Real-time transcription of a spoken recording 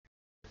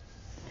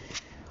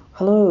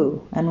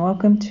Hello and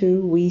welcome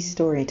to We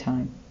Story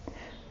Time.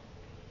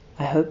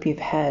 I hope you've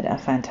had a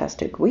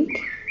fantastic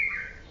week.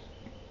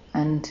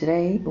 And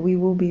today we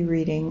will be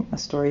reading a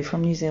story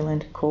from New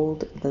Zealand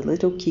called The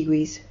Little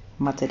Kiwi's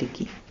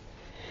Matariki.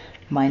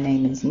 My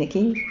name is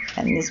Nikki,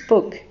 and this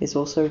book is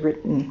also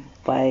written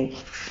by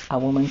a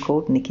woman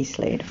called Nikki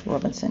Slade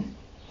Robinson.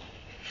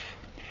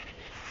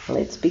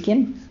 Let's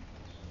begin.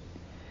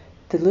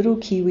 The little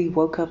Kiwi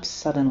woke up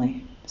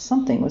suddenly.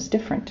 Something was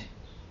different.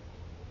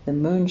 The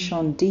moon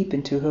shone deep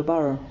into her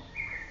burrow.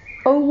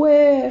 Oh,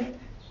 where?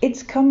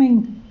 It's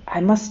coming! I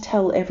must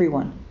tell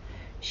everyone.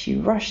 She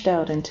rushed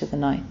out into the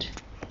night.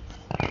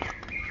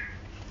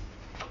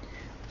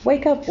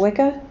 Wake up,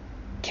 Weka!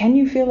 Can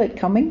you feel it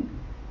coming?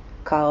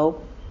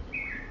 Kao.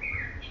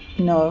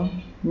 No,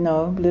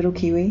 little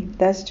Kiwi.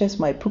 That's just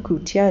my puku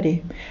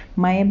tiari,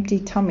 my empty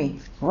tummy,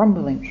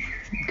 rumbling.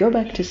 Go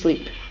back to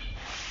sleep.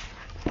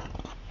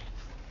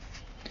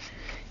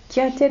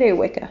 Kia tere,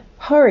 Weka.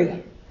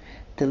 Hurry!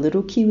 The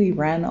little Kiwi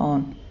ran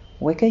on.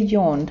 Weka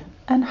yawned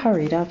and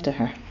hurried after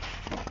her.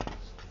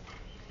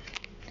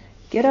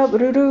 Get up,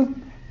 Ruru.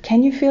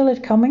 Can you feel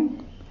it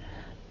coming?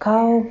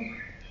 Kao.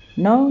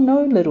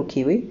 No, little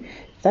Kiwi.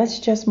 That's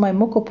just my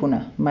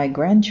mokopuna, my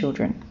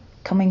grandchildren,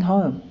 coming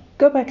home.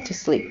 Go back to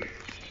sleep.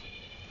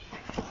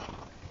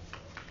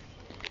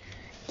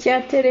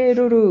 Kia tere,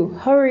 Ruru.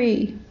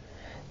 Hurry!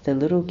 The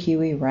little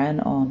Kiwi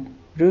ran on.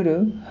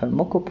 Ruru, her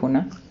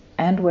mokopuna,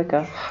 and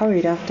Weka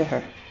hurried after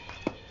her.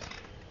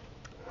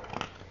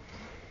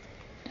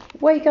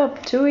 Wake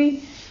up,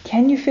 Tui.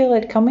 Can you feel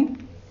it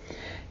coming?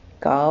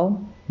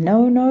 Kao.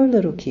 No,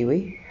 little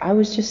Kiwi. I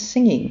was just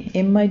singing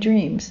in my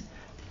dreams.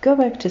 Go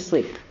back to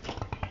sleep.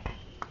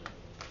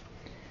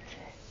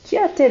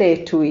 Kia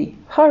tere, Tui.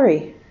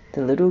 Hurry!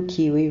 The little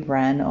Kiwi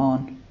ran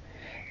on.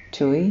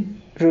 Tui,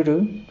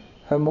 Ruru,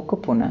 her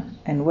mokopuna,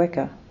 and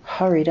Weka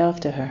hurried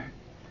after her.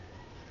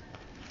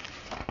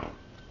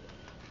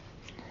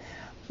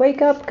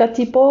 Wake up,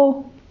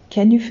 Katipo.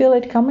 Can you feel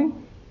it coming?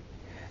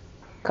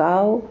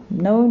 Kao.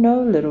 No,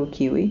 little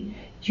Kiwi.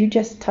 You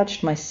just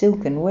touched my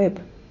silken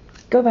web.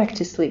 Go back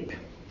to sleep.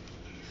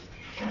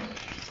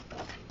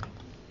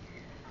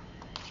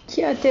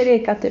 Kia tere,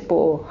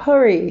 Katipo.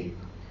 Hurry!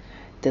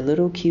 The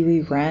little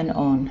Kiwi ran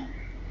on.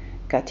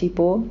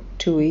 Katipo,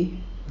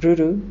 Tui,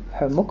 Ruru,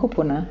 her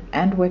mokopuna,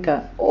 and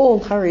Weka all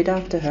hurried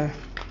after her.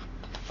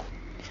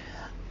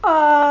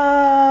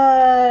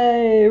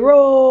 Ai!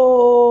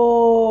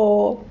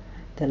 Roar!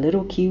 The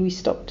little Kiwi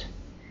stopped.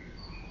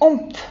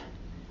 Oomph!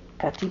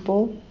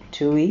 Katipo,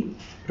 Tui,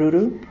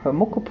 Ruru, her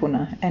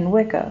mokopuna, and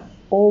Weka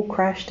all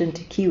crashed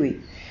into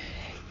Kiwi.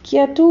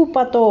 Kia tū,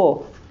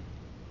 pato!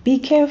 Be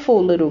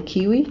careful, little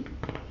Kiwi.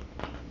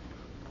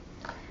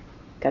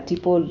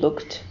 Katipo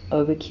looked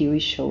over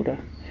Kiwi's shoulder.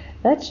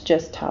 That's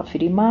just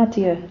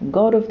Tawhirimatia,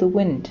 god of the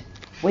wind,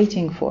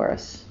 waiting for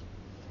us.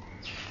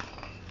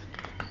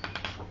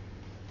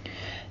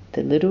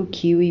 The little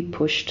Kiwi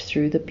pushed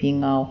through the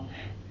pingao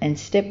and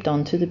stepped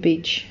onto the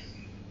beach.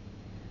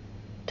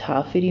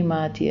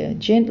 Tawhirimatia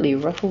gently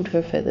ruffled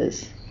her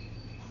feathers.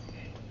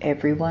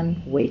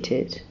 Everyone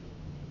waited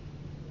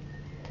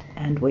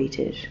and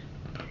waited.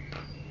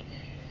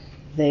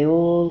 They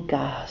all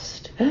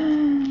gasped.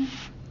 Haere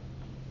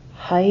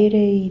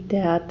I te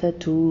ata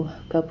tū,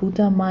 ka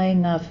puta mai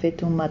ngā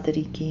whetū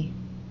Matariki,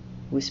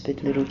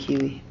 whispered little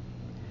Kiwi.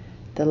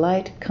 The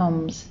light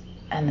comes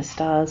and the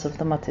stars of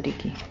the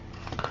Matariki.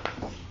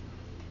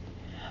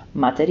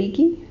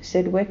 Matariki,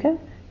 said Weka,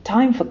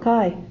 time for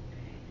kai.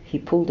 He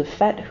pulled a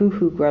fat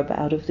hoo-hoo grub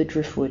out of the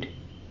driftwood.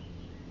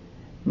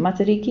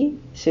 Matariki,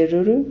 said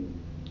Ruru,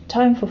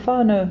 time for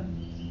whānau.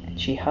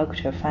 And she hugged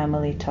her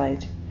family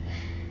tight.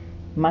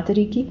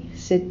 Matariki,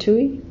 said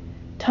Tui,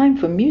 time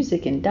for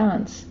music and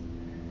dance.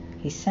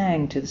 He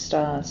sang to the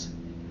stars.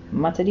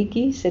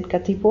 Matariki, said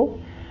Katipo,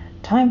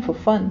 time for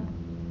fun.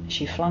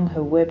 She flung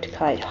her webbed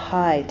kite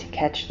high to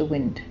catch the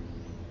wind.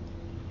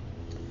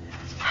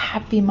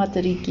 Happy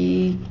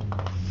Matariki!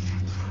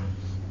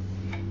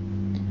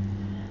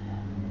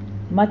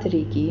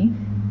 Matariki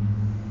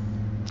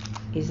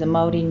is the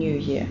Maori New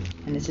Year,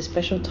 and it's a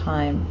special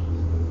time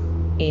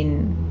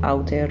in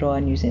Aotearoa,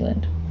 New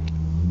Zealand.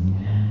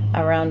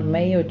 Around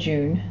May or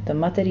June, the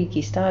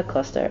Matariki star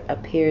cluster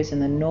appears in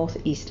the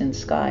northeastern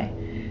sky.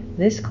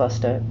 This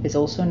cluster is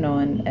also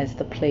known as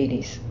the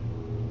Pleiades.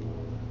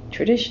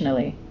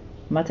 Traditionally,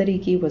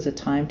 Matariki was a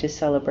time to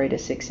celebrate a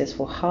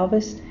successful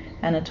harvest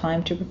and a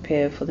time to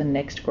prepare for the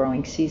next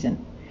growing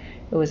season.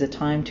 It was a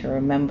time to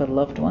remember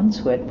loved ones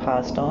who had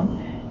passed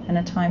on, and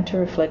a time to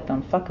reflect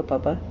on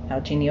whakapapa, our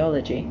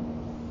genealogy.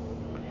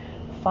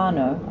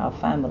 Whānau, our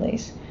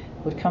families,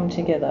 would come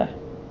together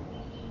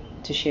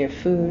to share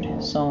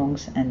food,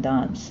 songs, and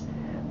dance.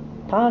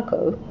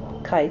 Pāko,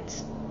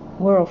 kites,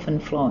 were often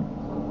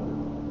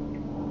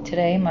flown.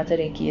 Today,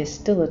 Matariki is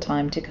still a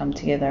time to come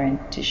together and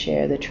to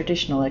share the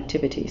traditional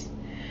activities.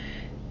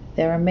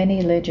 There are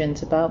many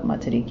legends about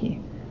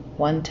Matariki.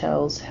 One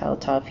tells how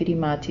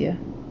Tawhirimatia,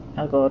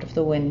 our god of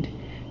the wind,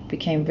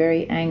 became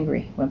very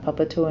angry when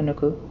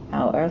Papatuanuku,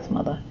 our Earth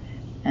Mother,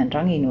 and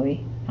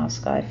Ranginui, our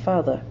Sky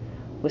Father,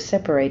 were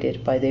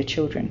separated by their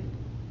children.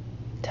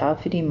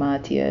 Tawhiri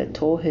Mātia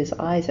tore his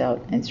eyes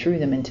out and threw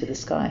them into the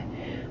sky,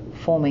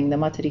 forming the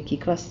Matariki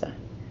cluster.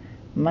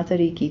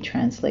 Matariki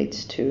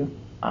translates to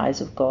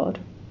eyes of God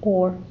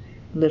or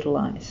little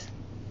eyes.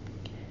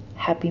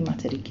 Happy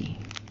Matariki.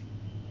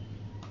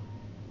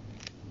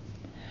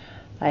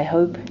 I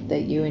hope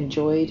that you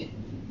enjoyed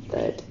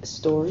that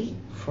story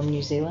from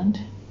New Zealand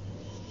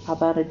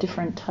about a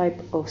different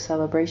type of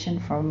celebration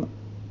from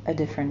a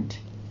different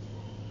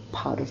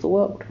part of the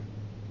world,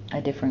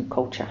 a different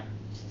culture.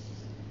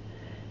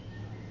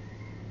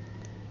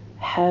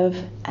 Have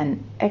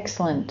an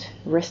excellent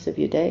rest of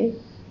your day,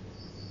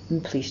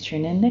 and please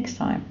tune in next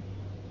time.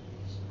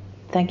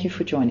 Thank you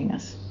for joining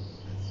us.